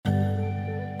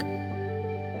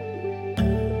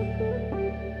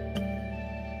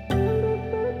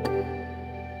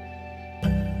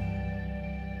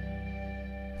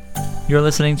You're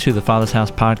listening to the Father's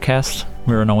House podcast.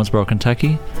 We're in Owensboro,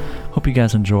 Kentucky. Hope you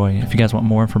guys enjoy. If you guys want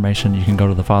more information, you can go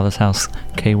to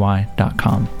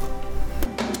thefathershouseky.com.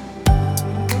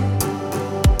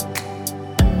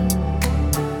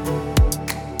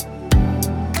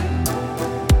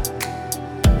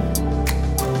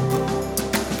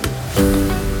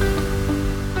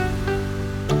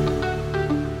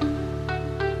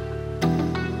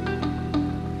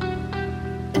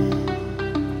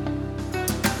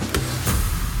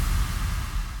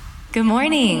 Good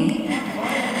morning.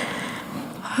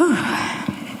 Whew.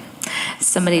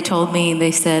 Somebody told me,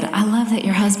 they said, I love that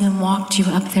your husband walked you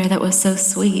up there. That was so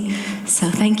sweet. So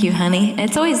thank you, honey.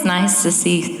 It's always nice to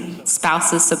see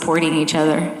spouses supporting each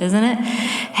other, isn't it?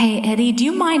 Hey, Eddie, do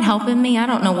you mind helping me? I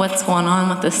don't know what's going on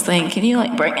with this thing. Can you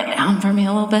bring it down for me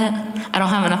a little bit? I don't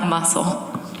have enough muscle.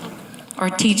 Or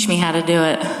teach me how to do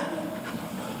it.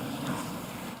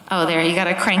 Oh, there, you got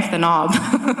to crank the knob.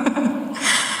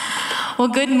 Well,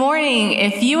 good morning.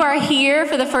 If you are here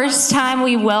for the first time,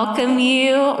 we welcome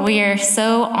you. We are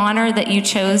so honored that you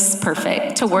chose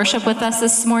Perfect to worship with us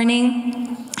this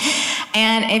morning.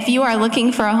 And if you are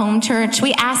looking for a home church,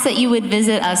 we ask that you would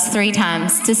visit us 3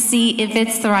 times to see if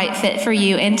it's the right fit for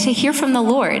you and to hear from the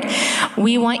Lord.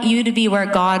 We want you to be where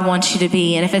God wants you to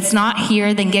be. And if it's not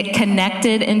here, then get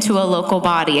connected into a local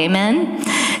body. Amen?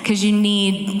 Because you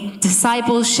need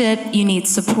discipleship, you need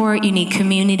support, you need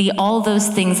community, all those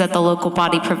things that the local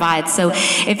body provides. So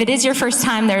if it is your first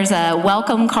time, there's a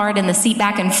welcome card in the seat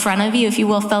back in front of you. If you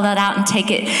will fill that out and take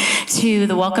it to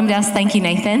the welcome desk. Thank you,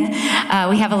 Nathan.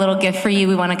 We have a little gift for you.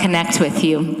 We want to connect with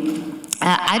you.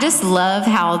 I just love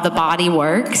how the body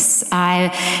works.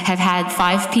 I have had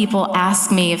 5 people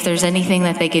ask me if there's anything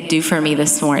that they could do for me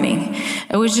this morning.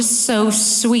 It was just so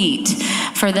sweet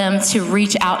for them to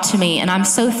reach out to me. And I'm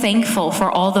so thankful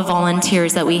for all the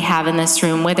volunteers that we have in this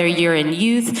room, whether you're in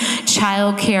youth,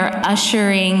 childcare,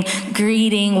 ushering,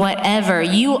 greeting, whatever.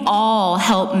 You all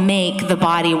help make the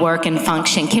body work and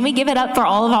function. Can we give it up for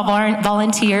all of our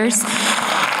volunteers?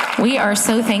 We are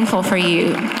so thankful for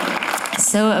you.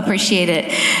 So appreciate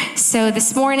it. So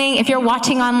this morning, if you're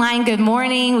watching online, good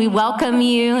morning. We welcome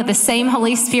you. The same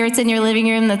Holy Spirit's in your living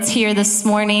room that's here this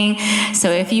morning.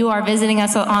 So if you are visiting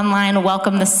us online,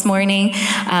 welcome this morning.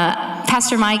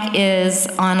 Pastor Mike is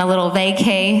on a little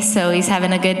vacay, so he's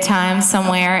having a good time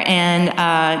somewhere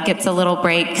and gets a little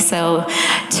break. So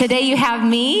today you have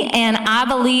me, and I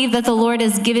believe that the Lord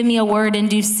has given me a word in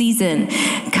due season,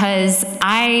 because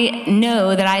I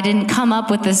know that I didn't come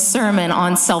up with this sermon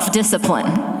on self-discipline.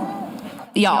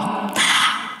 Y'all,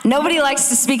 nobody likes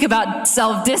to speak about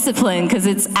self-discipline because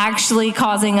it's actually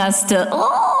causing us to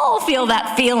feel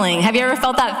that feeling. Have you ever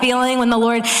felt that feeling when the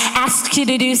Lord asks you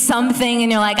to do something and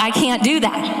you're like, I can't do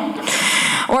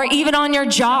that? Or even on your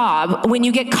job, when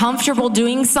you get comfortable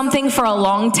doing something for a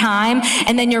long time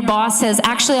and then your boss says,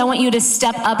 actually, I want you to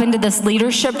step up into this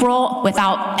leadership role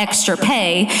without extra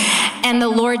pay. And the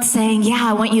Lord's saying, yeah,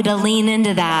 I want you to lean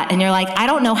into that. And you're like, I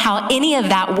don't know how any of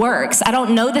that works. I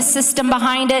don't know the system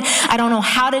behind it. I don't know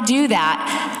how to do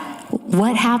that.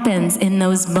 What happens in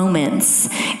those moments?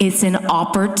 It's an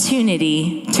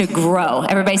opportunity to grow.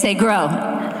 Everybody say grow.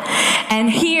 And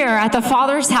here at the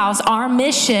Father's House, our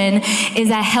mission is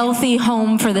a healthy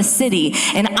home for the city.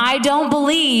 And I don't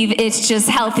believe it's just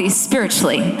healthy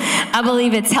spiritually. I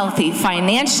believe it's healthy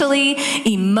financially,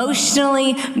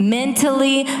 emotionally,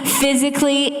 mentally,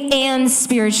 physically, and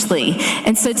spiritually.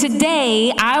 And so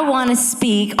today, I want to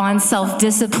speak on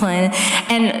self-discipline.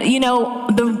 And,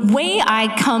 the way I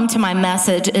come to my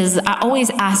message is I always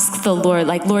ask the Lord,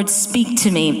 Lord, speak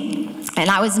to me. And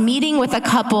I was meeting with a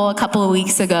couple of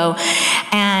weeks ago,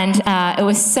 and it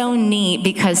was so neat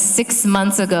because 6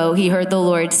 months ago, he heard the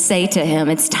Lord say to him,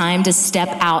 it's time to step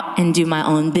out and do my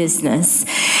own business.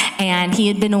 And he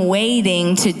had been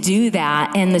waiting to do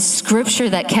that. And the scripture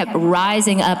that kept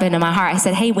rising up into my heart, I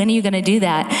said, hey, when are you going to do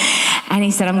that? And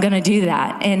he said, I'm going to do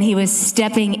that. And he was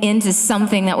stepping into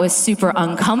something that was super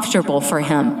uncomfortable for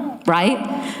him, right?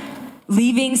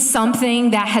 Leaving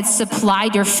something that had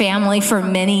supplied your family for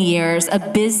many years, a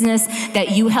business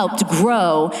that you helped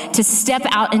grow, to step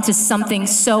out into something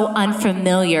so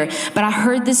unfamiliar. But I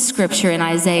heard this scripture in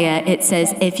Isaiah. It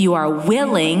says, if you are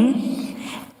willing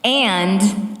and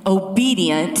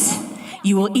obedient,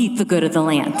 you will eat the good of the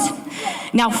land.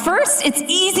 Now, first, it's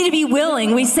easy to be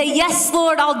willing. We say, yes,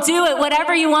 Lord, I'll do it,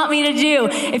 whatever you want me to do.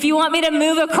 If you want me to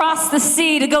move across the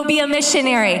sea to go be a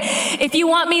missionary, if you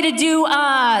want me to do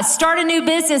start a new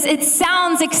business, it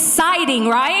sounds exciting,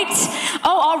 right?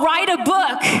 Oh, I'll write a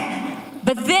book.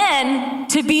 But then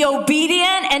to be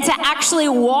obedient and to actually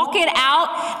walk it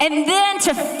out and then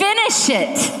to finish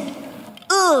it.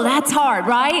 ooh, that's hard,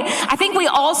 right? I think we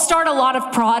all start a lot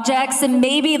of projects, and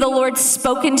maybe the Lord's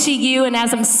spoken to you, and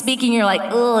as I'm speaking, you're like,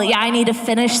 oh, yeah, I need to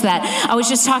finish that. I was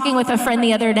just talking with a friend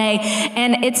the other day,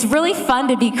 and it's really fun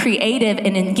to be creative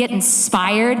and get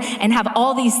inspired and have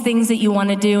all these things that you want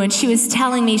to do. And she was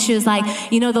telling me, she was like,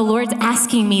 the Lord's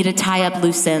asking me to tie up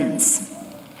loose ends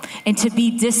and to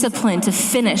be disciplined to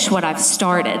finish what I've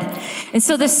started. And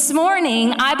so this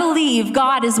morning, I believe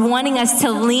God is wanting us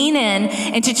to lean in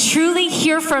and to truly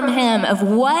hear from him of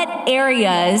what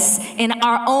areas in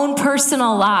our own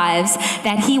personal lives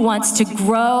that he wants to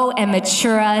grow and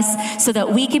mature us so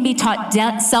that we can be taught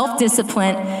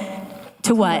self-discipline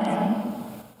to what?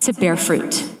 To bear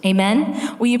fruit.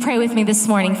 Amen? Will you pray with me this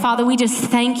morning? Father, we just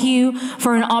thank you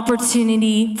for an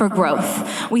opportunity for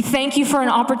growth. We thank you for an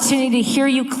opportunity to hear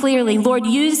you clearly. Lord,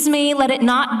 use me. Let it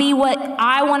not be what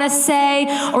I want to say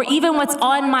or even what's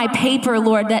on my paper,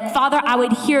 Lord, that, Father, I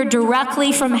would hear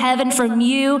directly from heaven from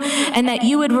you, and that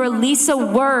you would release a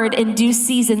word in due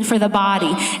season for the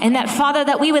body. And that, Father,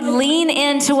 that we would lean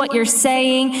into what you're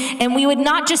saying, and we would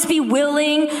not just be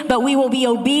willing, but we will be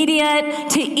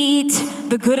obedient to eat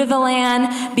the good of the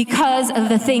land because of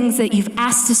the things that you've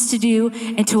asked us to do,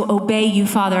 and to obey you,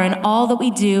 Father, in all that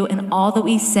we do and all that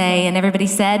we say. And everybody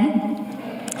said,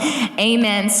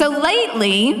 amen. So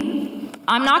lately,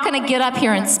 I'm not going to get up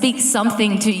here and speak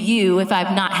something to you if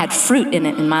I've not had fruit in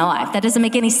it in my life. That doesn't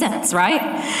make any sense, right?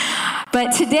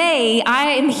 But today, I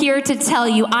am here to tell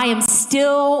you I am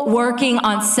still working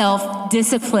on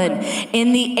self-discipline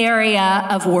in the area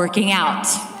of working out.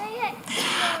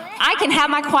 I can have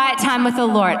my quiet time with the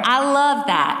Lord. I love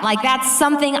that. Like, that's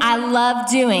something I love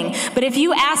doing. But if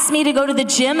you ask me to go to the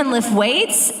gym and lift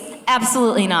weights,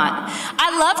 absolutely not.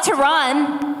 I love to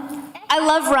run. I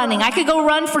love running. I could go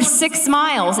run for 6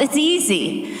 miles. It's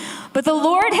easy. But the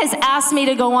Lord has asked me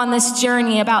to go on this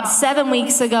journey. About 7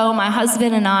 weeks ago, my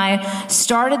husband and I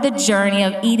started the journey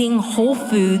of eating whole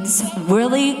foods,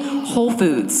 really whole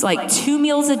foods, like 2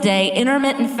 meals a day,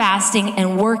 intermittent fasting,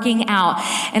 and working out.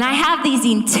 And I have these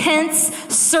intense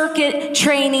circuit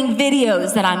training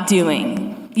videos that I'm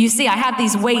doing. You see, I have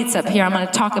these weights up here. I'm going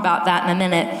to talk about that in a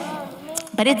minute.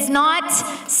 But it's not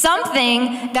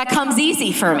something that comes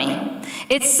easy for me.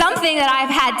 It's something that I've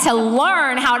had to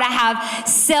learn how to have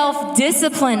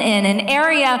self-discipline in, an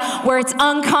area where it's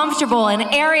uncomfortable, an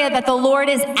area that the Lord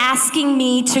is asking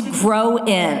me to grow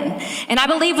in. And I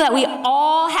believe that we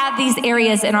all have these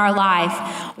areas in our life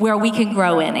where we can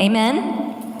grow in. Amen?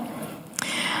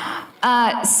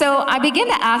 So I began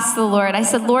to ask the Lord, I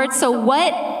said, Lord, so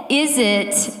what is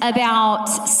it about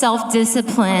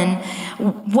self-discipline?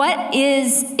 What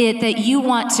is it that you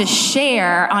want to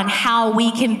share on how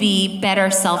we can be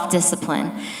better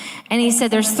self-discipline? And he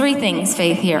said, there's 3 things,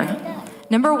 Faith, here.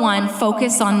 Number 1,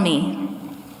 focus on me.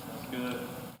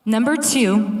 Number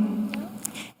 2,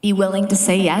 be willing to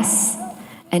say yes.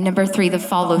 And number 3, the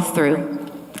follow through.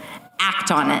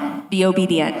 Act on it. Be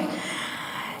obedient.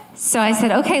 So I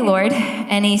said, okay, Lord.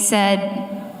 And he said,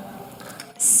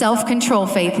 self-control,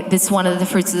 Faith, is one of the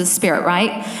fruits of the Spirit,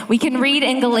 right? We can read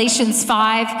in Galatians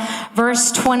 5,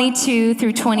 verse 22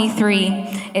 through 23.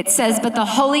 It says, but the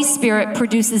Holy Spirit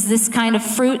produces this kind of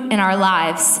fruit in our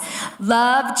lives: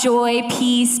 love, joy,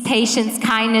 peace, patience,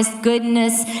 kindness,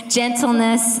 goodness,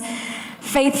 gentleness,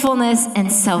 faithfulness,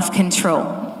 and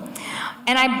self-control.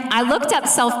 And I looked up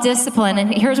self-discipline,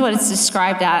 and here's what it's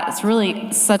described as. It's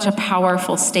really such a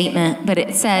powerful statement, but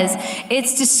it says,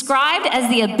 it's described as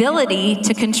the ability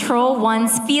to control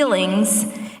one's feelings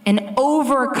and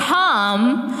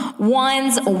overcome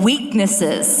one's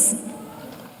weaknesses.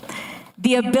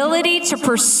 The ability to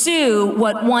pursue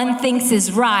what one thinks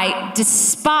is right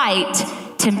despite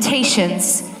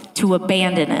temptations to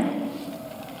abandon it,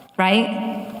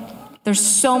 right? There's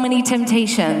so many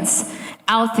temptations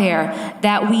out there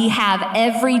that we have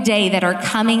every day that are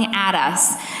coming at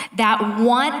us that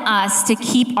want us to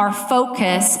keep our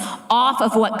focus off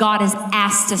of what God has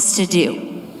asked us to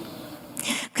do.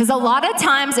 Because a lot of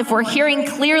times, if we're hearing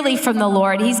clearly from the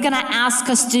Lord, he's going to ask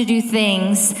us to do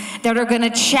things that are going to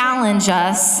challenge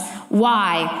us.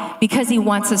 Why? Because he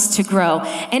wants us to grow.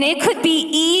 And it could be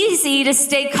easy to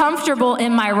stay comfortable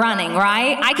in my running,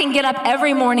 right? I can get up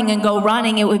every morning and go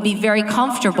running. It would be very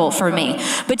comfortable for me.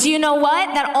 But do you know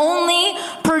what? That only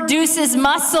produces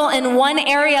muscle in one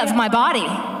area of my body.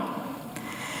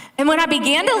 And when I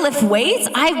began to lift weights,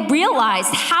 I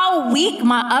realized how weak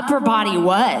my upper body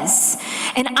was.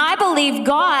 And I believe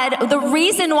God, the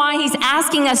reason why he's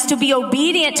asking us to be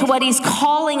obedient to what he's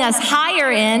calling us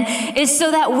higher in is so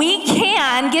that we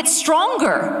can get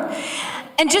stronger.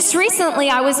 And just recently,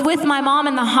 I was with my mom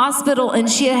in the hospital, and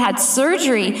she had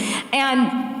surgery.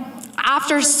 And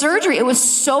after surgery, it was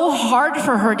so hard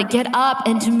for her to get up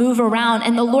and to move around.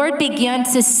 And the Lord began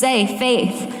to say,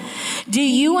 Faith, do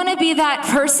you want to be that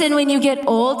person when you get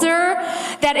older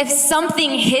that if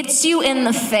something hits you in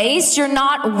the face, you're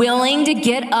not willing to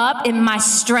get up in my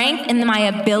strength and my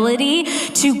ability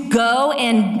to go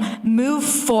and move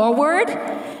forward?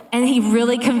 And he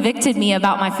really convicted me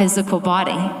about my physical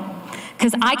body.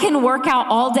 Because I can work out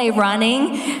all day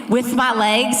running with my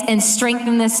legs and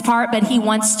strengthen this part, but he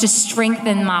wants to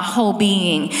strengthen my whole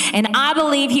being. And I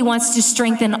believe he wants to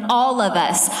strengthen all of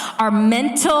us, our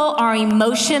mental, our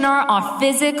emotional, our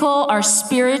physical, our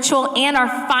spiritual, and our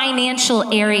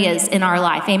financial areas in our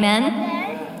life.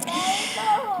 Amen?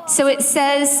 So it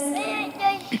says,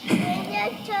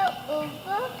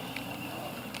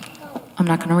 I'm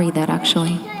not going to read that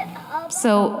actually.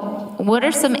 So what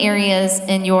are some areas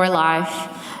in your life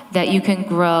that you can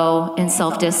grow in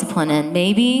self-discipline in?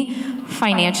 Maybe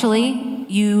financially,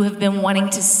 you have been wanting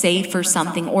to save for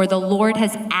something, or the Lord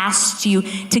has asked you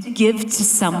to give to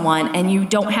someone and you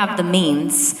don't have the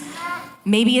means.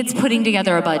 Maybe it's putting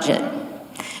together a budget.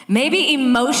 Maybe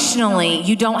emotionally,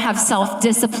 you don't have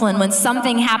self-discipline. When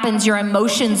something happens, your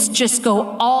emotions just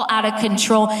go all out of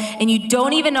control, and you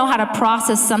don't even know how to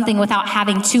process something without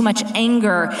having too much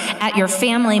anger at your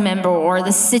family member or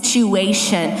the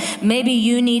situation. Maybe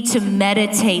you need to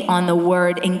meditate on the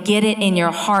word and get it in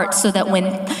your heart so that when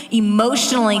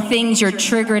emotionally things you're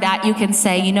triggered at, you can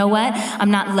say, you know what?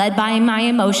 I'm not led by my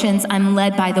emotions. I'm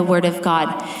led by the word of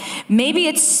God. Maybe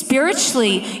it's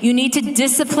spiritually. You need to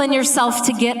discipline yourself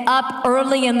to get up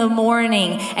early in the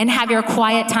morning and have your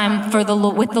quiet time with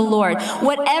the Lord.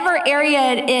 Whatever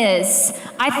area it is,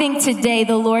 I think today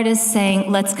the Lord is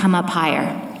saying, let's come up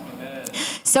higher.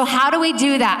 So how do we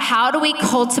do that? How do we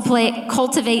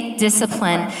cultivate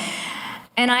discipline?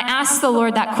 And I asked the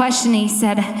Lord that question. He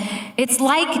said, it's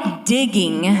like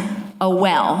digging a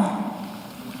well.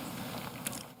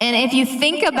 And if you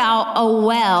think about a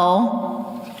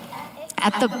well,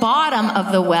 at the bottom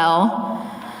of the well,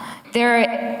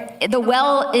 the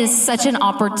well is such an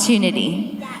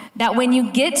opportunity that when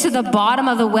you get to the bottom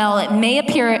of the well, it may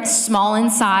appear small in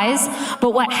size,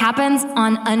 but what happens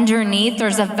underneath,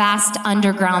 there's a vast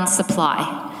underground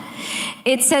supply.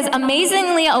 It says,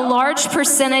 amazingly, a large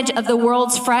percentage of the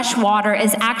world's fresh water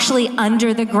is actually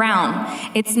under the ground.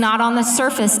 It's not on the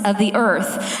surface of the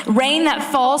earth. Rain that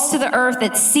falls to the earth,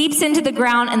 it seeps into the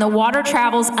ground, and the water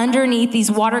travels underneath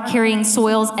these water-carrying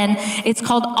soils, and it's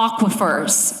called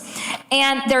aquifers.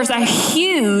 And there's a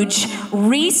huge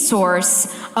resource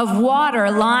of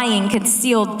water lying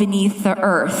concealed beneath the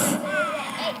earth.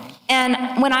 And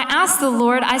when I asked the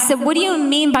Lord, I said, what do you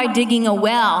mean by digging a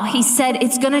well? He said,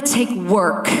 it's going to take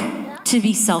work to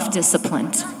be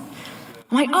self-disciplined.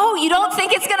 I'm like, oh, you don't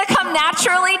think it's going to come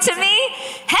naturally to me?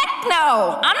 Heck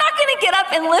no. I'm not going to get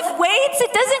up and lift weights.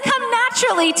 It doesn't come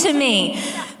naturally to me.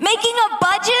 Making a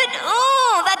budget,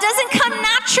 that doesn't come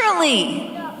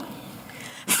naturally.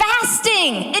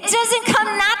 Fasting, it doesn't come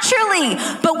naturally.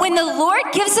 But when the Lord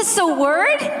gives us a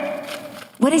word,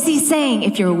 what is he saying?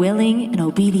 If you're willing and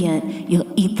obedient,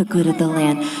 you'll eat the good of the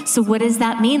land. So what does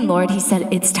that mean, Lord? He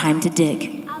said, it's time to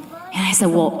dig. And I said,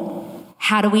 well,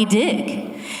 how do we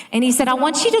dig? And he said, I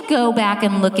want you to go back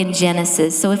and look in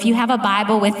Genesis. So if you have a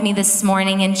Bible with me this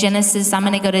morning in Genesis, I'm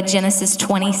going to go to Genesis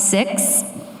 26.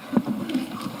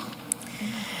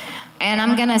 And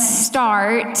I'm going to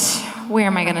start, where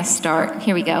am I going to start?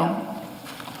 Here we go.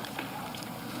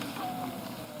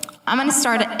 I'm going to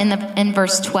start in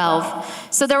verse 12.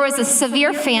 So there was a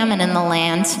severe famine in the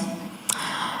land.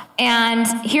 And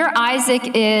here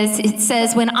Isaac is, it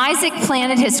says, when Isaac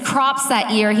planted his crops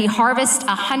that year, he harvested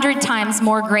 100 times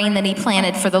more grain than he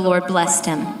planted, for the Lord blessed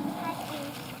him.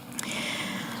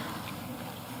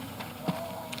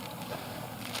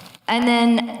 And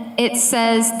then it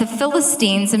says the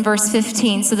Philistines in verse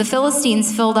 15. So the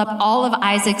Philistines filled up all of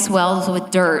Isaac's wells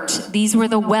with dirt. These were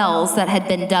the wells that had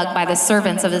been dug by the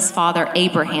servants of his father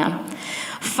Abraham.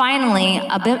 Finally,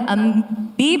 Abimelech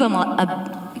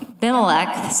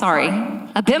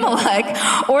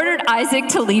ordered Isaac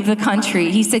to leave the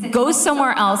country. He said, go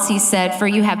somewhere else, he said, for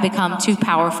you have become too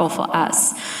powerful for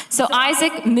us. So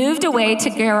Isaac moved away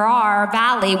to Gerar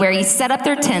Valley, where he set up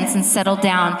their tents and settled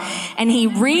down. And he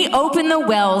reopened the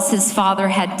wells his father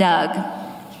had dug.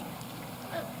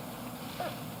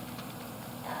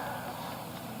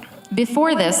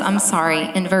 Before this,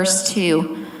 in verse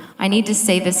 2, I need to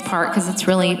say this part because it's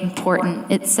really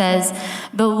important. It says,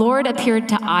 the Lord appeared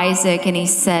to Isaac and he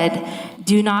said,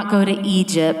 do not go to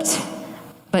Egypt,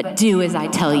 but do as I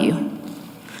tell you.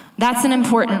 That's an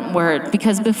important word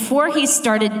because before he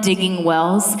started digging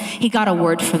wells, he got a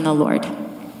word from the Lord.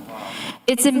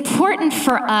 it's important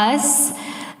for us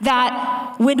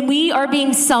that when we are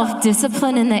being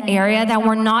self-disciplined in the area, that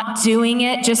we're not doing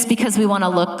it just because we want to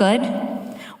look good.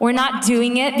 We're not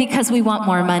doing it because we want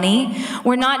more money.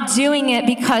 We're not doing it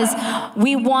because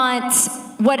we want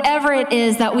whatever it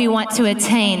is that we want to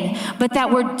attain, but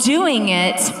that we're doing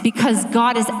it because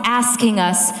God is asking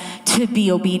us to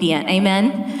be obedient.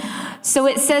 Amen? So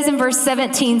it says in verse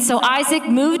 17, so Isaac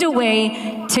moved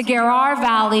away to Gerar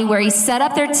Valley where he set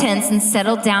up their tents and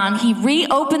settled down. He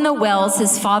reopened the wells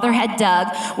his father had dug,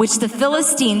 which the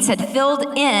Philistines had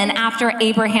filled in after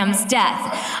Abraham's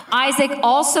death. Isaac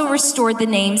also restored the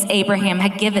names Abraham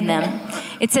had given them.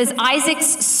 It says Isaac's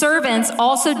servants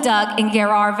also dug in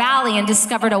Gerar Valley and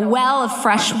discovered a well of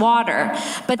fresh water.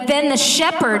 But then the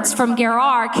shepherds from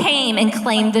Gerar came and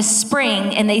claimed the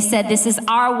spring, and they said, this is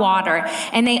our water.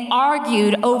 And they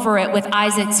argued over it with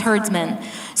Isaac's herdsmen.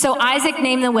 So Isaac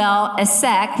named the well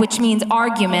Esek, which means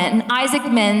argument. And Isaac's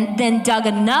men then dug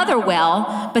another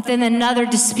well, but then another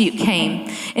dispute came.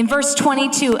 In verse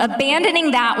 22,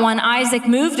 abandoning that one, Isaac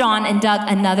moved on and dug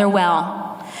another well.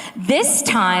 This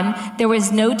time, there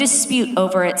was no dispute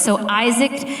over it, so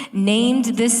Isaac named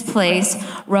this place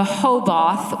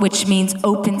Rehoboth, which means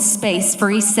open space, for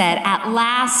he said, at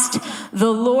last,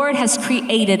 the Lord has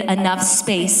created enough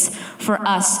space for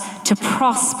us to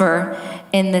prosper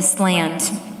in this land.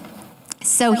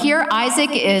 So here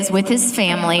Isaac is with his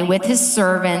family, with his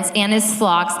servants and his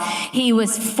flocks. He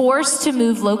was forced to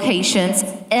move locations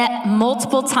at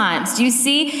multiple times. Do you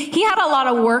see? He had a lot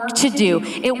of work to do.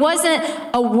 It wasn't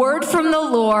a word from the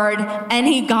Lord and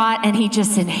he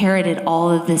just inherited all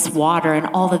of this water and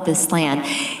all of this land.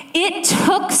 It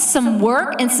took some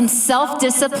work and some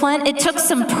self-discipline. It took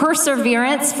some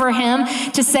perseverance for him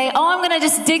to say, oh, I'm going to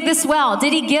just dig this well.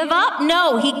 Did he give up?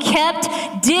 No, he kept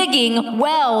digging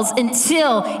wells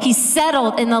until he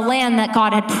settled in the land that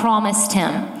God had promised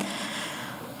him.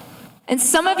 And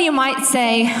some of you might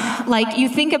say, like, you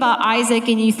think about Isaac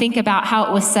and you think about how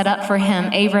it was set up for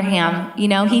him, Abraham,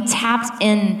 he tapped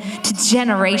into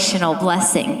generational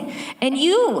blessing. And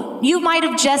you might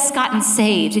have just gotten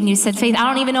saved and you said, Faith, I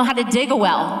don't even know how to dig a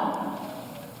well.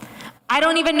 I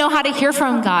don't even know how to hear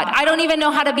from God. I don't even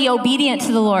know how to be obedient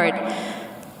to the Lord.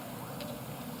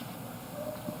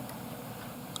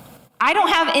 I don't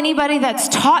have anybody that's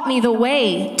taught me the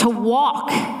way to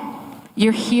walk.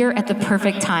 You're here at the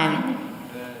perfect time.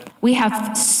 We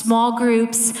have small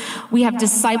groups. We have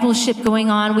discipleship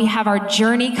going on. We have our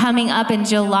journey coming up in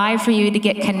July for you to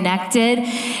get connected.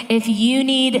 If you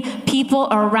need people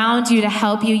around you to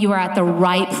help you, you are at the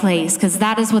right place, because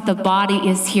that is what the body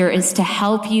is here, is to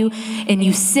help you. And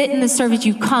you sit in the service.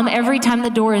 You come every time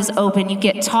the door is open. You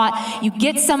get taught. You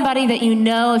get somebody that you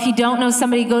know. If you don't know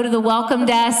somebody, go to the welcome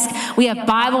desk. We have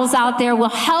Bibles out there. We'll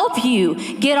help you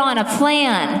get on a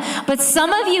plan. But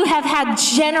some of you have had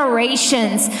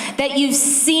generations that you've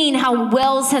seen how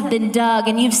wells have been dug,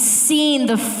 and you've seen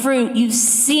the fruit. You've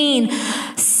seen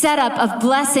setup of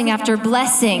blessing after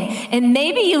blessing. And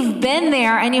maybe you've been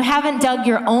there and you haven't dug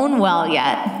your own well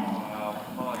yet.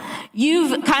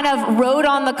 You've kind of rode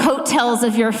on the coattails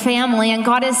of your family, and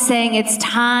God is saying it's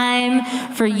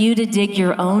time for you to dig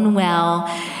your own well,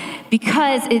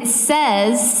 because it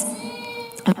says,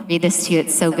 I'll read this to you,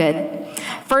 it's so good.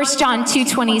 1 John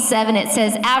 2:27, it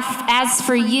says, as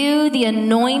for you, the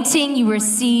anointing you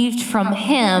received from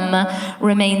him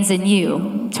remains in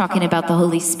you. Talking about the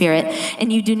Holy Spirit.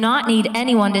 And you do not need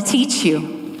anyone to teach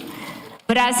you.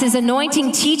 But as his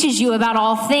anointing teaches you about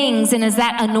all things, and as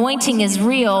that anointing is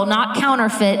real, not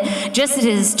counterfeit, just as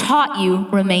it has taught you,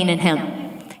 remain in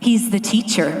him. He's the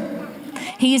teacher.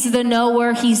 He's the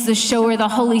knower, he's the shower, the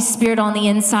Holy Spirit on the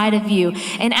inside of you.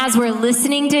 And as we're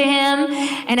listening to him,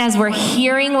 and as we're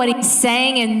hearing what he's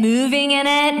saying and moving in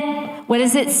it, what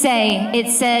does it say? It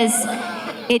says,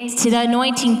 the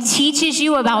anointing teaches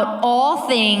you about all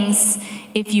things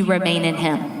if you remain in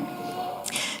him.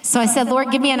 So I said, Lord,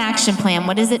 give me an action plan.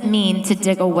 What does it mean to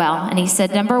dig a well? And he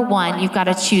said, number one, you've got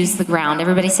to choose the ground.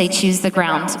 Everybody say, choose the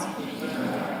ground.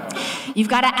 You've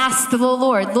got to ask the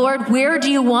Lord, where do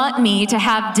you want me to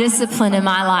have discipline in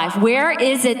my life? Where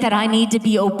is it that I need to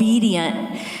be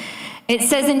obedient? It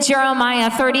says in Jeremiah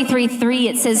 33:3,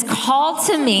 it says, call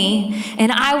to me and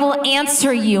I will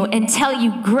answer you and tell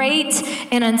you great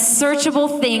and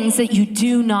unsearchable things that you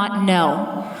do not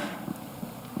know.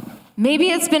 Maybe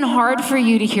it's been hard for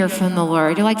you to hear from the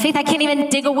Lord. You're like, Faith, I can't even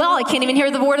dig a well. I can't even hear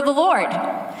the word of the Lord.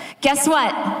 Guess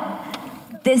what?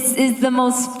 This is the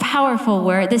most powerful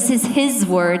word. This is his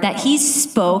word that he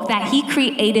spoke, that he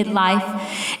created life.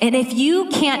 And if you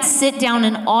can't sit down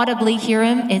and audibly hear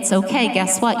him, it's okay.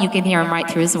 Guess what? You can hear him right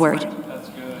through his word. That's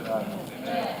good.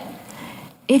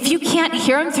 If you can't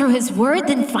hear him through his word,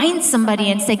 then find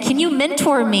somebody and say, can you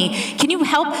mentor me? Can you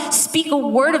help speak a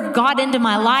word of God into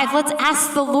my life? Let's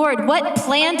ask the Lord, what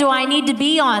plan do I need to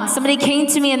be on? Somebody came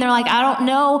to me and they're like, I don't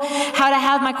know how to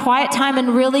have my quiet time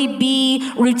and really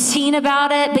be routine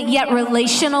about it, but yet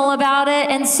relational about it.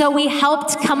 And so we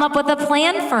helped come up with a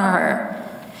plan for her.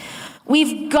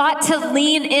 We've got to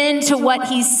lean into what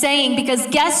he's saying, because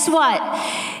guess what?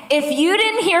 If you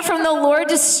didn't hear from the Lord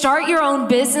to start your own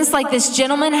business like this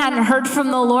gentleman hadn't heard from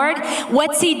the Lord,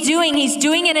 what's he doing? He's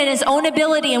doing it in his own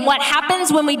ability. And what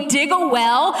happens when we dig a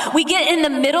well, we get in the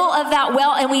middle of that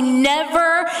well and we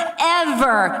never,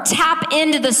 ever tap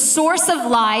into the source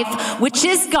of life, which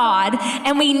is God,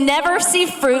 and we never see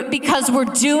fruit because we're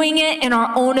doing it in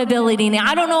our own ability. Now,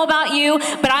 I don't know about you,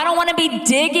 but I don't want to be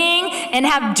digging and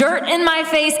have dirt in my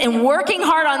face and working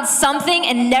hard on something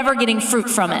and never getting fruit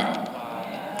from it.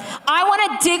 I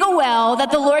want to dig a well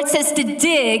that the Lord says to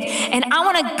dig, and I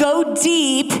want to go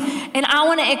deep, and I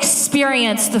want to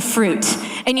experience the fruit.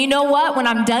 And you know what? When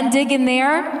I'm done digging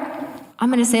there, I'm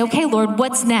going to say, okay, Lord,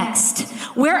 what's next?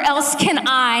 Where else can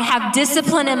I have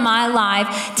discipline in my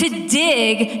life to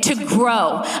dig, to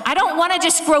grow? I don't want to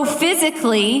just grow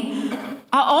physically.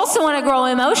 I also want to grow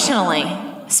emotionally,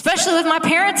 especially with my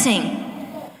parenting.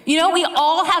 You know, we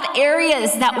all have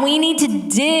areas that we need to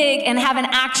dig and have an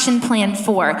action plan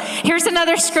for. Here's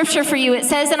another scripture for you. It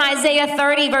says in Isaiah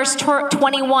 30, verse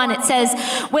 21, it says,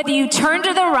 whether you turn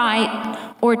to the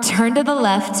right or turn to the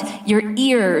left, your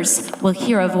ears will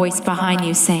hear a voice behind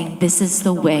you saying, this is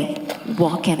the way,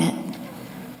 walk in it.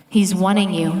 He's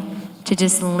wanting you to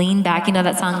just lean back. You know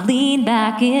that song, lean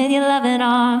back in your loving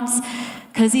arms,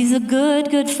 because he's a good,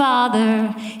 good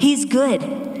father. He's good,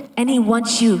 and he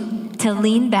wants you to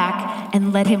lean back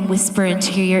and let him whisper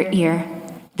into your ear,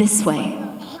 this way,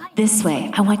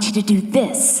 I want you to do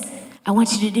this. I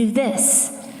want you to do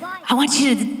this. I want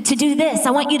you to do this.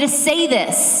 I want you to say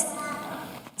this.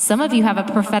 Some of you have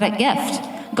a prophetic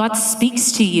gift. God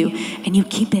speaks to you and you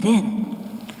keep it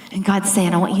in. And God's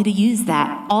saying, I want you to use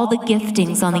that. All the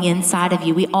giftings on the inside of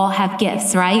you. We all have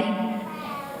gifts, right?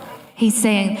 He's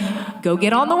saying, go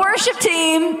get on the worship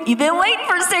team. You've been waiting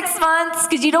for 6 months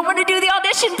because you don't want to do the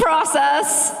audition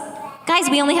process. Guys,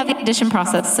 we only have the audition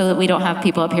process so that we don't have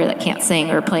people up here that can't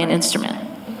sing or play an instrument.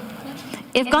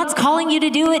 If God's calling you to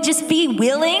do it, just be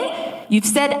willing. You've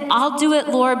said, I'll do it,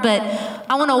 Lord, but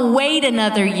I want to wait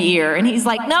another year. And he's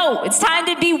like, no, it's time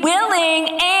to be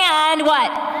willing and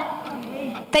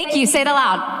what? Thank you. Say it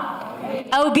aloud.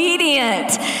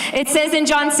 Obedient. It says in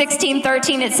John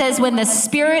 16:13, it says, when the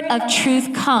Spirit of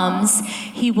truth comes,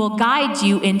 he will guide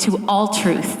you into all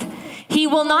truth. He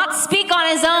will not speak on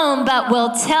his own, but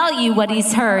will tell you what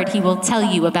he's heard. He will tell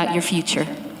you about your future.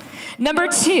 Number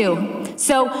 2,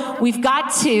 so we've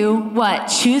got to, what?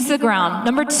 Choose the ground.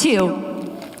 Number 2,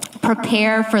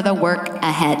 prepare for the work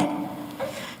ahead.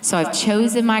 So I've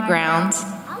chosen my ground,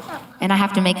 and I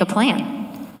have to make a plan.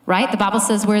 Right? The Bible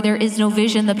says where there is no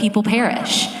vision, the people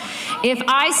perish. If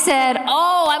I said,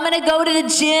 oh, I'm going to go to the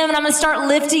gym and I'm going to start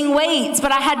lifting weights,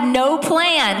 but I had no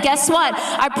plan, guess what?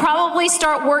 I'd probably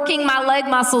start working my leg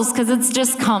muscles because it's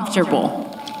just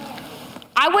comfortable.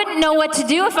 I wouldn't know what to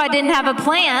do if I didn't have a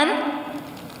plan.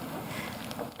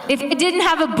 If I didn't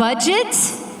have a budget,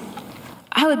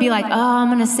 I would be like, oh, I'm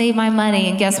going to save my money.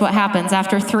 And guess what happens?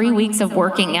 After 3 weeks of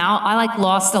working out, I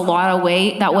lost a lot of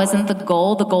weight. That wasn't the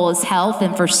goal. The goal is health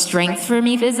and for strength for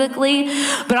me physically.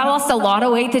 But I lost a lot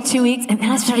of weight to 2 weeks. And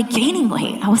then I started gaining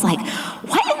weight. I was like,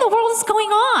 what in the world is going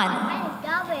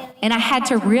on? And I had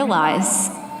to realize,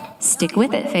 stick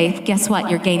with it, Faith. Guess what?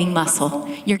 You're gaining muscle.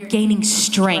 You're gaining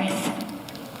strength.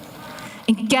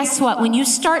 And guess what? When you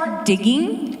start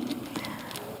digging,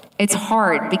 it's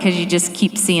hard because you just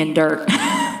keep seeing dirt.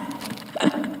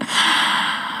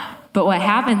 But what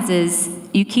happens is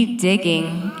you keep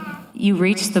digging, you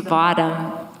reach the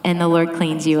bottom, and the Lord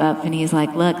cleans you up. And he's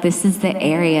like, look, this is the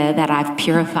area that I've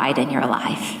purified in your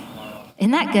life.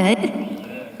 Isn't that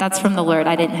good? That's from the Lord.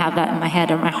 I didn't have that in my head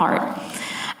or my heart.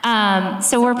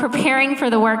 So we're preparing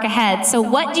for the work ahead. So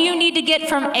what do you need to get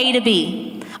from A to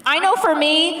B? I know for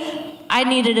me, I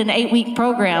needed an 8-week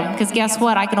program because guess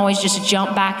what? I can always just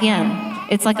jump back in.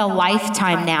 It's like a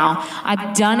lifetime now.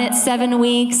 I've done it 7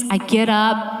 weeks. I get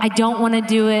up. I don't want to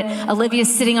do it.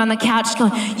 Olivia's sitting on the couch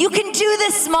going, you can do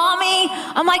this, Mommy.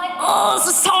 I'm like, oh,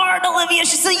 this is hard, Olivia.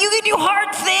 She said, you can do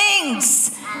hard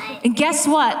things. And guess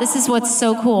what? This is what's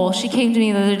so cool. She came to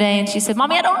me the other day and she said,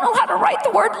 Mommy, I don't know how to write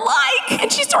the word like.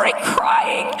 And she started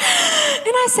crying. And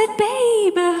I said,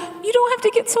 babe, you don't have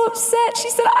to get so upset. She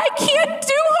said, I can't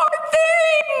do hard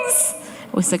things.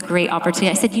 It was a great opportunity.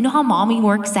 I said, you know how Mommy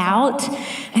works out?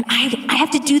 And I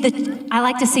have to do I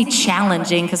like to say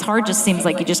challenging, because hard just seems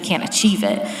like you just can't achieve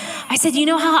it. I said, you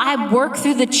know how I work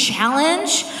through the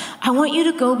challenge? I want you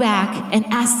to go back and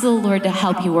ask the Lord to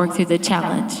help you work through the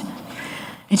challenge.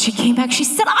 And she came back, she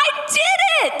said, I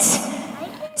did it!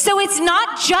 So it's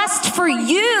not just for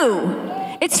you.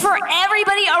 It's for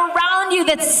everybody around you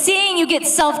that's seeing you get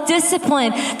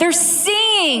self-discipline. They're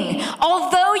seeing,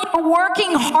 although you're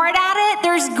working hard at it,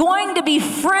 there's going to be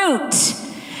fruit.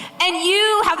 And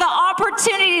you have the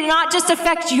opportunity to not just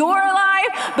affect your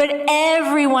life, but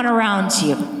everyone around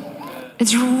you.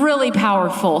 It's really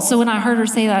powerful. So when I heard her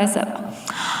say that, I said,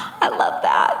 I love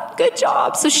that. Good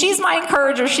job. So she's my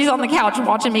encourager. She's on the couch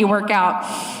watching me work out.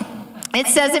 It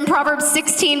says in Proverbs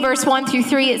 16, verse 1 through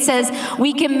 3, it says,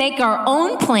 we can make our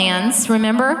own plans.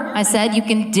 Remember, I said you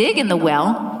can dig in the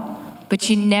well, but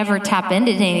you never tap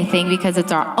into anything because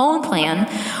it's our own plan.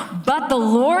 But the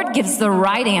Lord gives the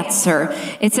right answer.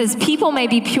 It says, people may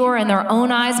be pure in their own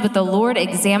eyes, but the Lord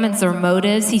examines their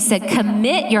motives. He said,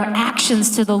 commit your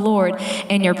actions to the Lord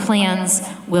and your plans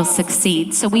will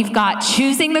succeed. So we've got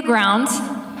choosing the ground.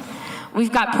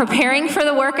 We've got preparing for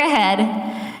the work ahead.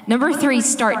 Number 3,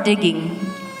 start digging.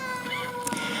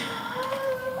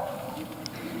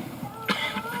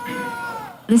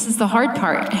 This is the hard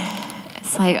part.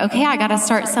 It's like, okay, I got to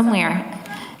start somewhere.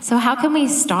 So how can we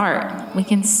start? We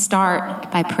can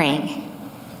start by praying.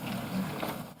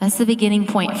 That's the beginning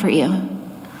point for you.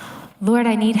 Lord,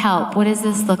 I need help. What does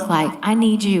this look like? I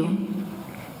need you.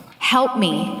 Help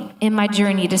me in my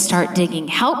journey to start digging.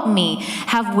 Help me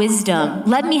have wisdom.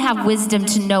 Let me have wisdom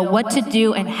to know what to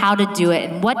do and how to do it,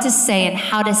 and what to say and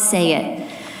how to say it.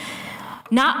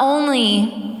 Not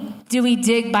only do we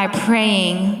dig by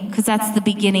praying, because that's the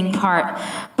beginning part,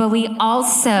 but we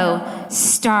also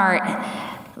start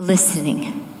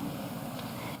listening.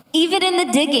 Even in the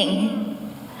digging.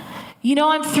 You know,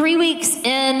 I'm 3 weeks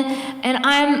in, and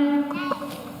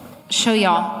show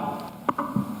y'all.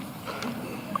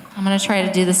 I'm going to try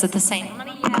to do this at the same. I'm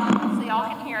going to yell so y'all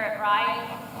can hear it, right?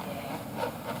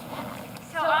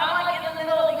 So I'm like in the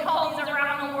middle, they call these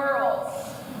around the world.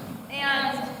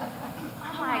 And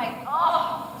I'm like,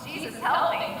 oh, Jesus,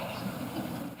 help me.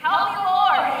 Help me,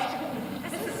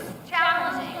 Lord. This is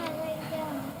challenging.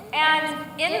 And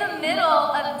in the middle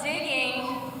of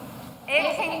digging,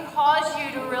 it can cause you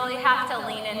to really have to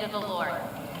lean into the Lord.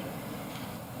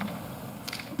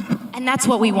 And that's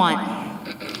what we want.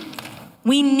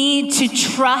 We need to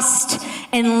trust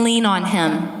and lean on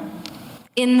Him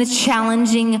in the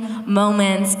challenging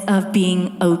moments of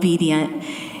being obedient.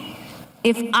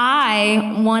 If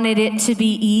I wanted it to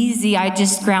be easy, I'd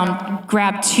just grab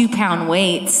 2-pound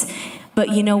weights. But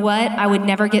you know what? I would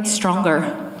never get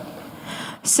stronger.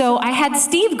 So I had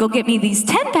Steve go get me these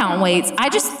 10-pound weights. I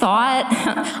just thought,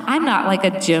 I'm not like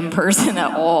a gym person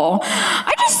at all.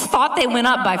 I just thought they went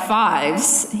up by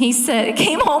 5s. He said,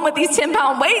 came home with these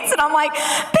 10-pound weights, and I'm like,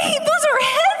 babe, those are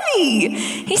heavy.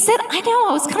 He said, I know,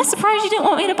 I was kind of surprised you didn't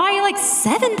want me to buy you like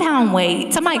 7-pound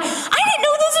weights. I'm like, I didn't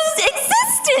know those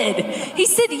existed. He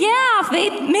said, yeah,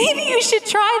 babe, maybe you should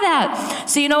try that.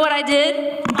 So you know what I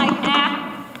did? I'm like,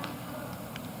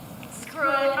 screw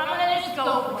it, I'm gonna just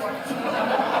go for it. So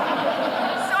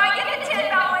I get the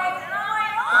 10-pound weights, and I'm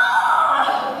like,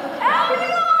 oh, help me,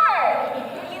 Lord.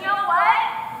 But you know what?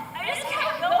 I just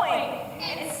kept going.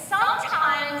 And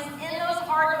sometimes in those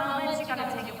hard moments, you gotta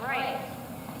take a break.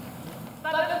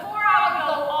 But before I would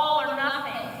go all or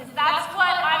nothing, because that's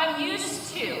what I'm used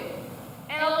to.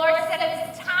 And the Lord said,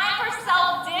 it's time for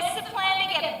self-discipline to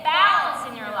get balance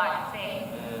in your life, babe.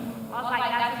 I was like,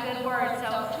 that's a good word, so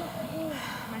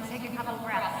I'm going to take a couple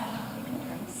breaths.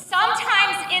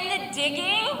 Sometimes in the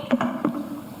digging,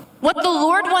 what the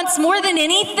Lord wants more than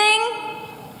anything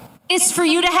is for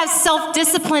you to have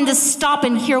self-discipline to stop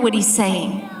and hear what He's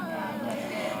saying.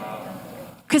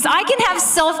 Because I can have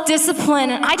self-discipline,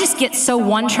 and I just get so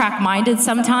one-track minded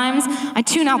sometimes. I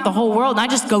tune out the whole world, and I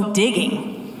just go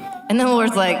digging. And then the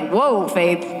Lord's like, whoa,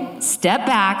 Faith, step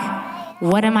back.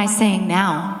 What am I saying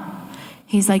now?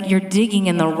 He's like, you're digging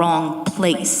in the wrong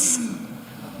place.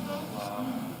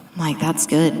 I'm like, that's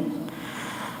good.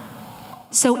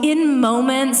 So in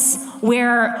moments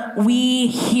where we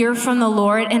hear from the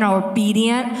Lord and are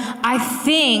obedient, I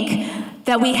think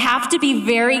that we have to be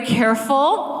very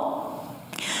careful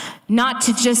not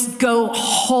to just go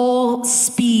whole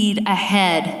speed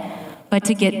ahead, but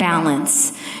to get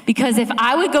balance. Because if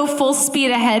I would go full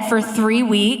speed ahead for 3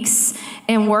 weeks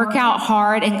and work out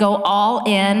hard and go all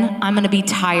in, I'm going to be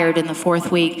tired in the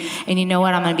 4th week. And you know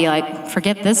what? I'm going to be like,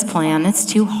 forget this plan. It's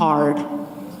too hard.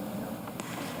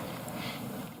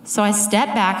 So I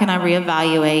step back and I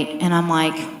reevaluate, and I'm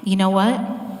like, you know what?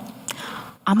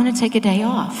 I'm going to take a day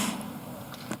off.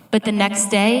 But the next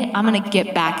day, I'm going to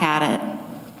get back at it.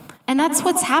 And that's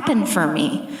what's happened for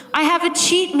me. I have a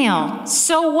cheat meal.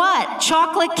 So what?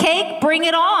 Chocolate cake? Bring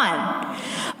it on.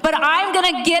 But I'm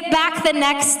going to get back the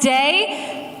next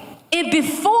day. And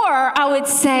before, I would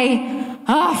say,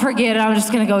 oh, forget it. I'm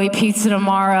just going to go eat pizza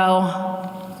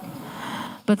tomorrow.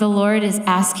 But the Lord is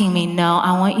asking me, no,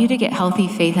 I want you to get healthy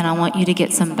faith, and I want you to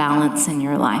get some balance in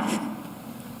your life.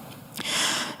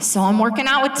 So I'm working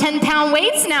out with 10-pound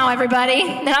weights now, everybody,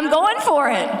 and I'm going for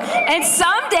it. And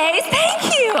some days, thank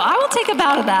you, I will take a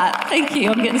bout of that. Thank you,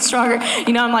 I'm getting stronger.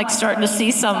 You know, I'm like starting to see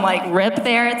some like rip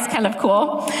there. It's kind of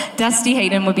cool. Dusty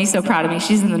Hayden would be so proud of me.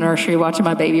 She's in the nursery watching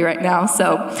my baby right now.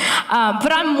 So,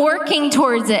 but I'm working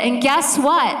towards it. And guess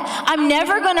what? I'm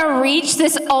never going to reach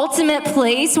this ultimate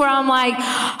place where I'm like,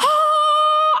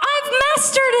 oh, I've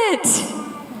mastered it.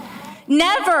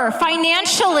 Never.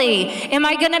 Financially, am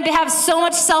I going to have so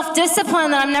much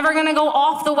self-discipline that I'm never going to go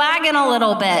off the wagon a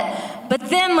little bit? But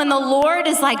then when the Lord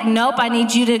is like, nope, I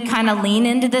need you to kind of lean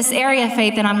into this area of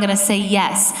faith, and I'm going to say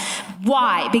yes.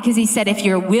 Why? Because he said, if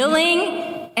you're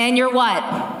willing and you're what?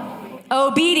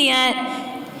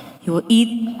 Obedient, you will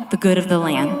eat the good of the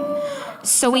land.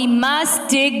 So we must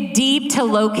dig deep to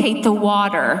locate the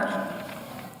water.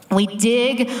 We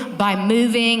dig by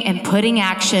moving and putting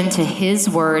action to his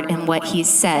word and what he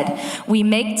said. We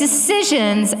make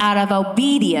decisions out of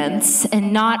obedience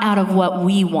and not out of what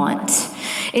we want.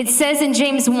 It says in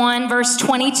James 1, verse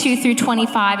 22 through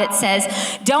 25, it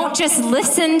says, don't just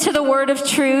listen to the word of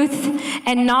truth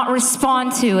and not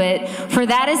respond to it, for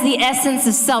that is the essence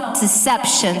of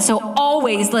self-deception. So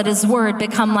always let his word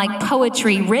become like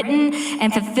poetry written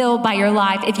and fulfilled by your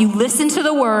life. If you listen to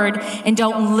the word and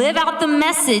don't live out the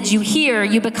message you hear,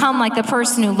 you become like the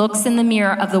person who looks in the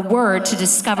mirror of the word to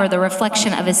discover the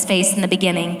reflection of his face in the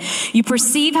beginning. You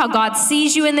perceive how God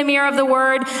sees you in the mirror of the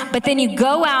word, but then you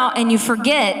go out and you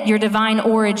forget your divine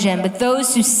origin. But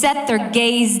those who set their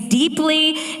gaze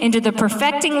deeply into the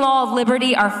perfecting law of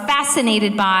liberty are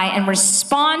fascinated by and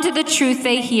respond to the truth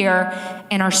they hear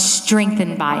and are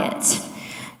strengthened by it.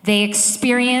 They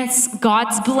experience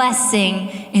God's blessing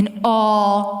in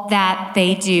all that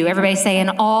they do. Everybody say, in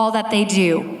all that they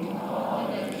do.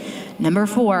 Number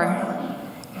 4,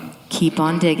 keep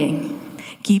on digging.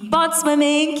 Keep on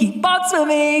swimming, keep on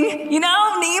swimming. You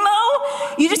know,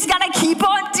 Nemo, you just gotta keep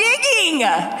on digging.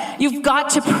 You've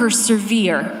got to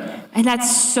persevere. And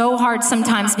that's so hard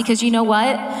sometimes because you know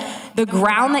what? The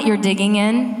ground that you're digging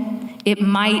in, it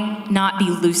might not be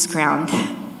loose ground.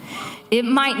 It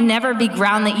might never be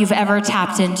ground that you've ever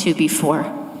tapped into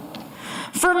before.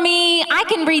 For me, I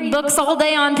can read books all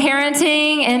day on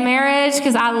parenting and marriage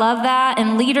because I love that,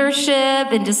 and leadership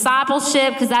and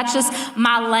discipleship because that's just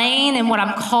my lane and what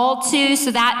I'm called to.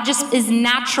 So that just is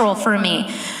natural for me.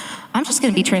 I'm just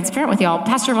going to be transparent with y'all.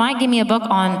 Pastor Mike gave me a book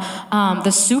on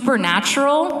the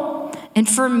supernatural. And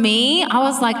for me, I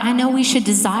was like, I know we should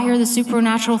desire the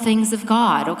supernatural things of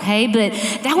God, okay? But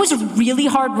that was a really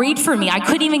hard read for me. I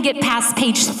couldn't even get past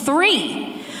page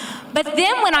 3. But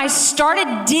then when I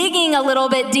started digging a little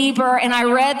bit deeper and I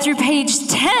read through page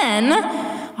 10,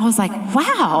 I was like,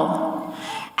 wow,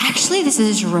 actually this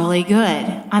is really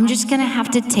good. I'm just going to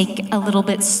have to take a little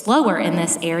bit slower in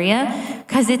this area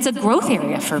because it's a growth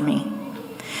area for me.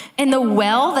 And the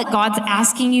well that God's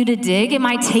asking you to dig, it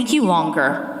might take you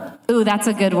longer. Ooh, that's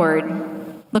a good word.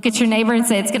 Look at your neighbor and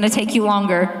say, it's going to take you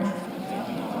longer.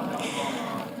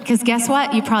 Because guess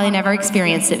what? You probably never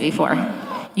experienced it before.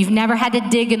 You've never had to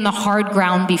dig in the hard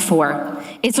ground before.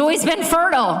 It's always been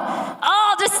fertile.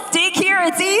 Oh, just dig here,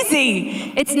 it's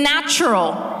easy. It's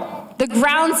natural. The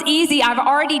ground's easy. I've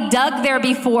already dug there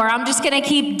before. I'm just going to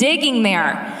keep digging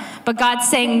there. But God's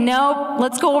saying, no,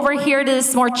 let's go over here to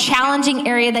this more challenging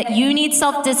area that you need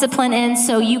self-discipline in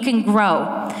so you can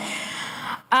grow.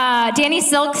 Danny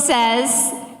Silk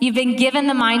says, you've been given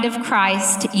the mind of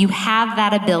Christ. You have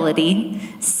that ability.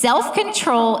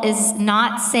 Self-control is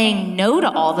not saying no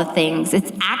to all the things.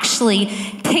 It's actually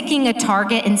picking a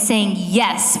target and saying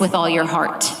yes with all your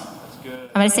heart.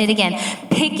 I'm going to say it again.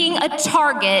 Picking a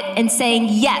target and saying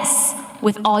yes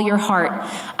with all your heart.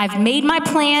 I've made my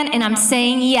plan and I'm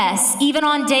saying yes. Even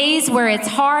on days where it's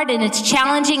hard and it's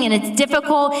challenging and it's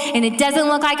difficult and it doesn't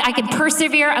look like I can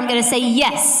persevere, I'm going to say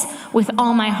yes with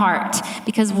all my heart.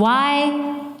 Because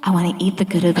why? I want to eat the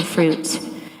good of the fruit.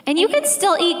 And you can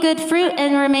still eat good fruit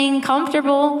and remain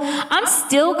comfortable. I'm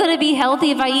still going to be healthy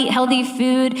if I eat healthy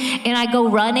food and I go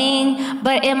running.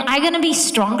 But am I going to be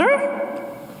stronger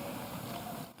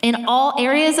in all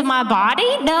areas of my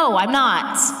body? No, I'm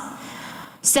not.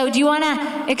 So do you want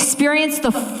to experience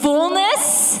the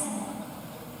fullness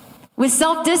with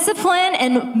self-discipline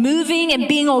and moving and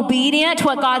being obedient to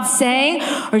what God's saying?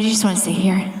 Or do you just want to stay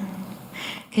here?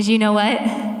 Because you know what?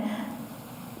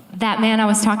 That man I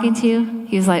was talking to,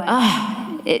 he was like,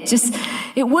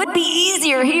 it would be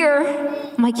easier here.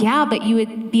 I'm like, yeah, but you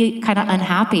would be kind of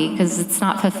unhappy because it's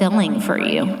not fulfilling for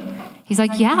you. He's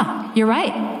like, yeah, you're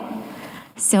right.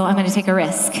 So I'm going to take a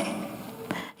risk.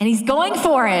 And he's going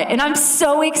for it. And I'm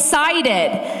so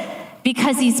excited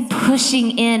because he's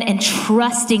pushing in and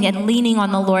trusting and leaning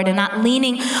on the Lord and not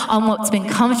leaning on what's been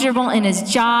comfortable in his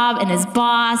job and his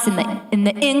boss and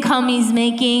the income he's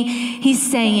making. He's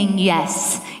saying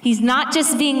yes. He's not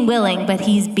just being willing, but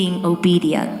he's being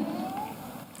obedient.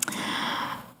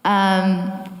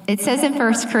 It says in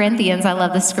 1 Corinthians, I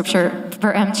love this scripture,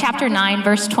 chapter 9,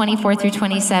 verse 24 through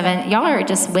 27. Y'all are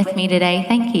just with me today.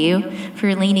 Thank you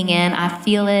for leaning in. I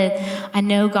feel it. I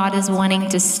know God is wanting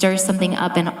to stir something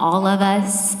up in all of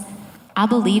us. I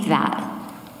believe that.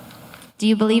 Do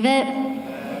you believe it?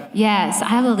 Yes,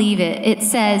 I believe it. It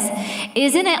says,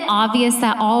 isn't it obvious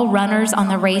that all runners on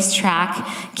the racetrack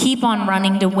keep on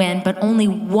running to win, but only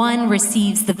one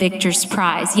receives the victor's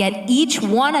prize? Yet each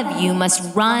one of you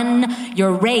must run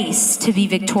your race to be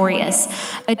victorious.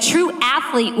 A true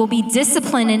athlete will be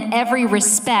disciplined in every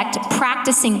respect,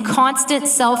 practicing constant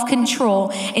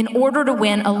self-control in order to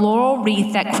win a laurel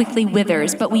wreath that quickly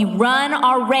withers. But we run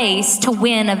our race to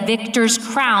win a victor's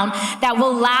crown that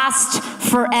will last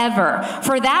forever.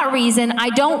 For that reason, I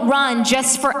don't run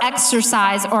just for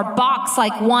exercise or box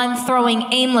like one throwing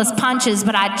aimless punches,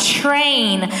 but I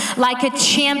train like a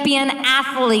champion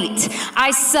athlete. I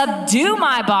subdue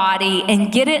my body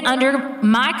and get it under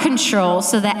my control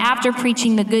so that after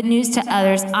preaching the good news to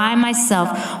others, I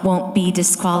myself won't be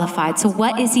disqualified. So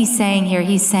what is he saying here?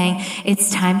 He's saying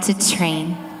it's time to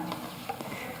train.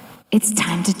 It's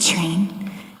time to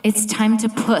train. It's time to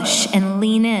push and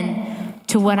lean in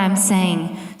to what I'm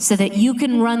saying so that you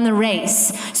can run the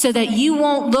race, so that you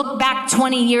won't look back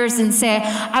 20 years and say,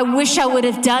 I wish I would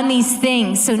have done these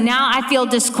things. So now I feel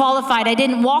disqualified. I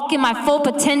didn't walk in my full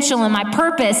potential and my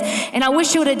purpose, and I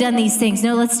wish I would have done these things.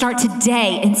 No, let's start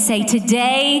today and say,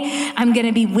 today I'm going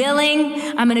to be willing,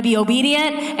 I'm going to be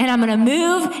obedient, and I'm going to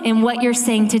move in what you're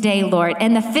saying today, Lord.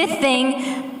 And the fifth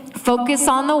thing, focus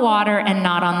on the water and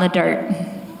not on the dirt.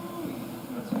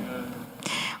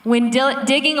 When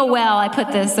digging a well, I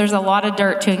put this, there's a lot of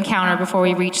dirt to encounter before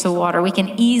we reach the water. We can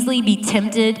easily be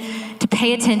tempted to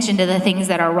pay attention to the things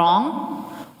that are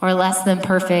wrong or less than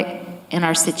perfect in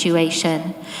our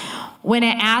situation. When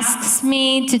it asks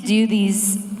me to do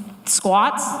these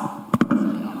squats,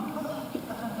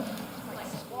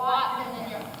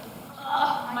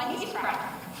 my knees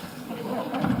crack.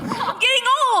 I'm getting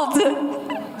old.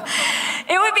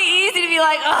 It would be easy to be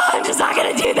like, I'm just not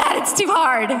going to do that. It's too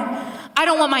hard. I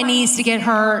don't want my knees to get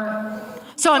hurt,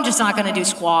 so I'm just not going to do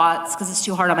squats because it's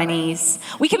too hard on my knees.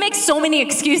 We can make so many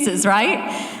excuses, right?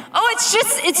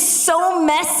 It's so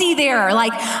messy there.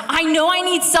 Like, I know I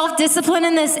need self-discipline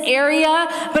in this area,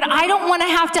 but I don't want to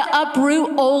have to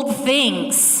uproot old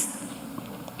things.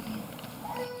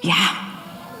 Yeah,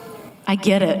 I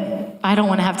get it. I don't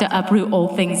want to have to uproot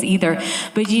old things either.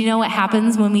 But you know what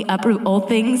happens when we uproot old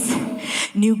things?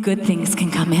 New good things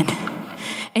can come in.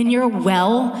 And your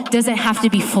well doesn't have to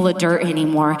be full of dirt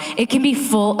anymore. It can be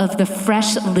full of the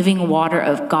fresh living water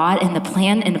of God and the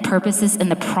plan and the purposes and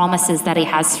the promises that he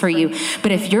has for you.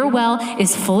 But if your well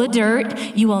is full of dirt,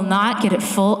 you will not get it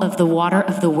full of the water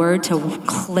of the word to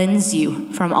cleanse you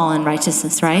from all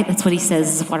unrighteousness, right? That's what he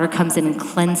says. Water comes in and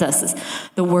cleanses us.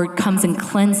 The word comes and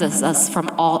cleanses us from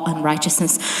all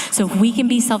unrighteousness. So if we can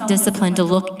be self-disciplined to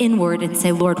look inward and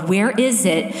say, Lord, where is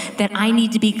it that I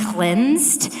need to be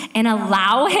cleansed, and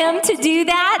allow him to do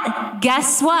that,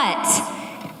 guess what?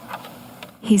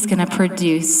 He's going to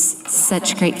produce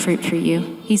such great fruit for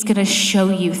you. He's going to show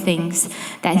you things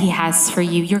that he has for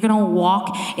you. You're going to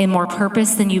walk in more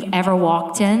purpose than you've ever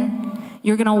walked in.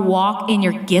 You're going to walk in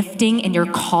your gifting and your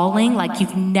calling like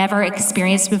you've never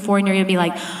experienced before. And you're going to be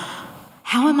like,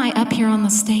 how am I up here on the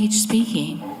stage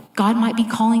speaking? God might be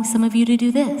calling some of you to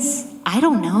do this. I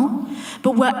don't know.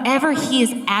 But whatever he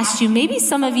has asked you, maybe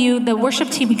some of you, the worship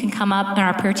team can come up and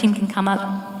our prayer team can come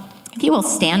up. If you will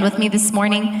stand with me this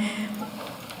morning.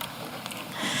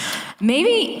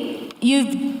 Maybe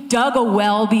you've dug a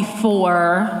well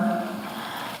before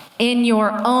in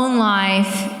your own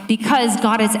life because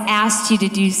God has asked you to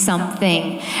do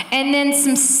something. And then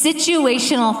some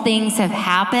situational things have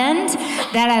happened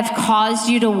that have caused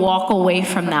you to walk away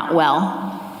from that well.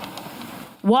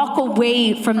 Walk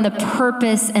away from the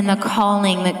purpose and the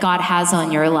calling that God has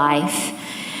on your life.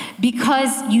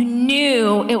 because you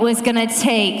knew it was going to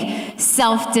take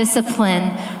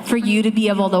self-discipline for you to be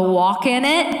able to walk in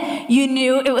it. You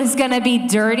knew it was going to be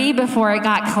dirty before it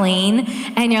got clean.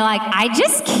 And you're like, I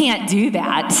just can't do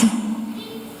that.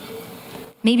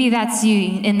 Maybe that's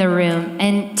you in the room.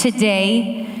 And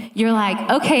today you're like,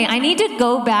 okay, I need to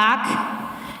go back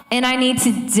and I need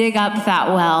to dig up that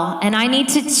well. And I need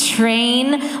to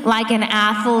train like an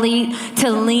athlete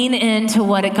to lean into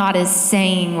what God is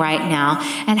saying right now.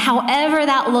 And however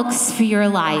that looks for your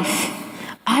life,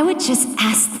 I would just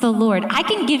ask the Lord. I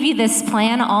can give you this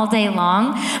plan all day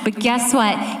long, but guess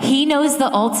what? He knows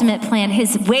the ultimate plan.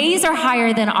 His ways are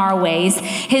higher than our ways.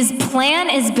 His plan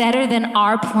is better than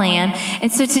our plan.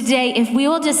 And so today, if we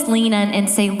will just lean in and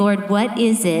say, Lord, what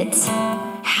is it?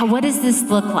 What does this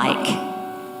look like?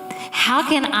 How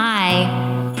can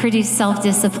I produce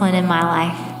self-discipline in my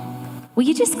life? Will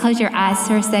you just close your eyes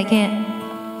for a second?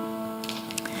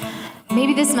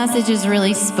 Maybe this message has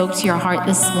really spoke to your heart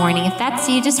this morning. If that's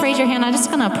you, just raise your hand. I'm just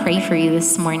going to pray for you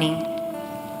this morning.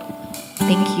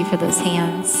 Thank you for those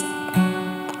hands.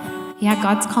 Yeah,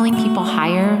 God's calling people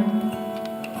higher.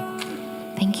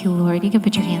 Thank you, Lord. You can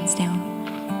put your hands down.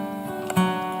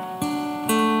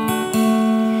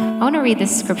 I want to read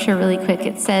this scripture really quick.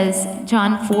 It says,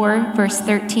 John 4, verse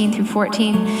 13 through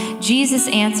 14, Jesus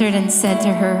answered and said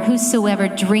to her, whosoever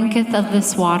drinketh of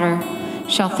this water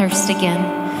shall thirst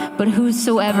again. But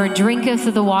whosoever drinketh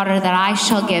of the water that I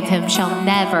shall give him shall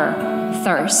never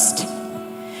thirst.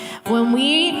 When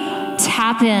we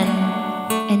tap in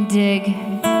and dig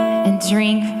and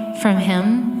drink from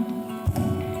him,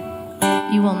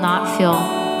 you will not feel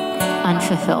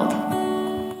unfulfilled.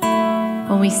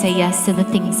 When we say yes to the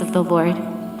things of the Lord.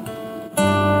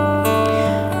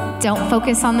 Don't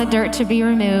focus on the dirt to be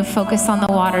removed. Focus on the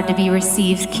water to be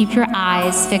received. Keep your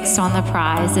eyes fixed on the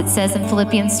prize. It says in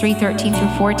Philippians 3:13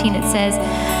 through 14, it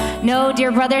says, no,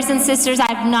 dear brothers and sisters,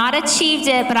 I've not achieved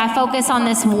it, but I focus on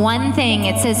this one thing.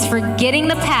 It says, forgetting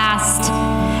the past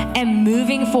and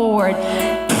moving forward,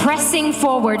 pressing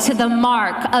forward to the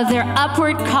mark of their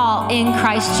upward call in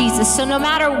Christ Jesus. So no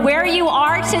matter where you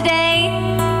are today,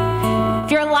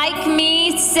 if you're like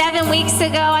me, 7 weeks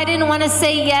ago, I didn't want to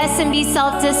say yes and be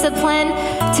self-disciplined.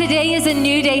 Today is a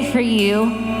new day for you.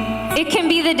 It can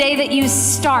be the day that you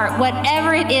start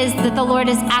whatever it is that the Lord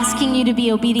is asking you to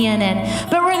be obedient in.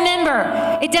 But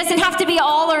remember, it doesn't have to be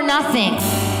all or nothing.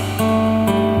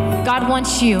 God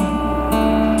wants you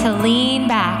to lean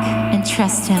back and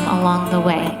trust him along the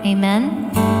way.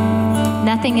 Amen?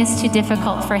 Nothing is too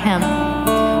difficult for him.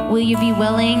 Will you be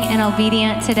willing and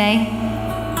obedient today?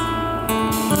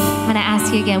 I'm going to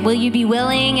ask you again, will you be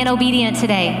willing and obedient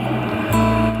today?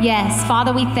 Yes.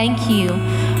 Father, we thank you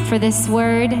for this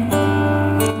word.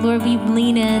 Lord, we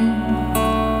lean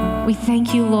in. We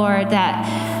thank you, Lord,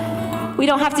 that we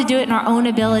don't have to do it in our own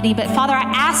ability, but Father, I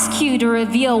ask you to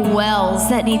reveal wells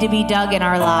that need to be dug in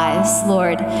our lives,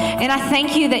 Lord. And I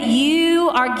thank you that you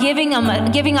are giving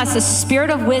us a spirit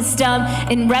of wisdom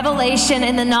and revelation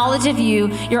and the knowledge of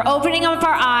you. You're opening up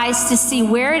our eyes to see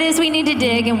where it is we need to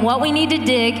dig and what we need to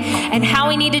dig and how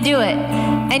we need to do it.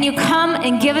 And you come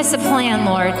and give us a plan,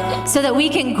 Lord, so that we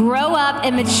can grow up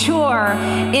and mature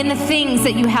in the things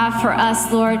that you have for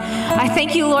us, Lord. I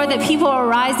thank you, Lord, that people are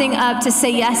rising up to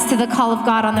say yes to the call of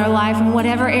God on their life in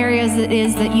whatever areas it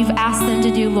is that you've asked them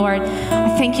to do, Lord.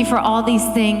 I thank you for all these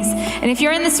things. And if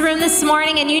you're in this room this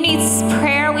morning and you need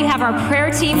prayer, we have our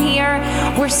prayer team here.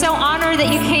 We're so honored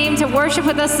that you came to worship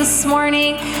with us this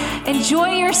morning. Enjoy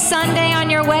your Sunday on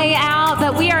your way out,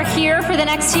 but we are here for the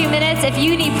next few minutes. If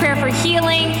you need prayer for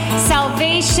healing,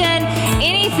 salvation,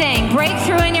 anything,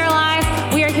 breakthrough in your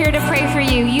life, we are here to pray for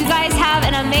you. You guys have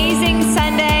an amazing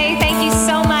Sunday.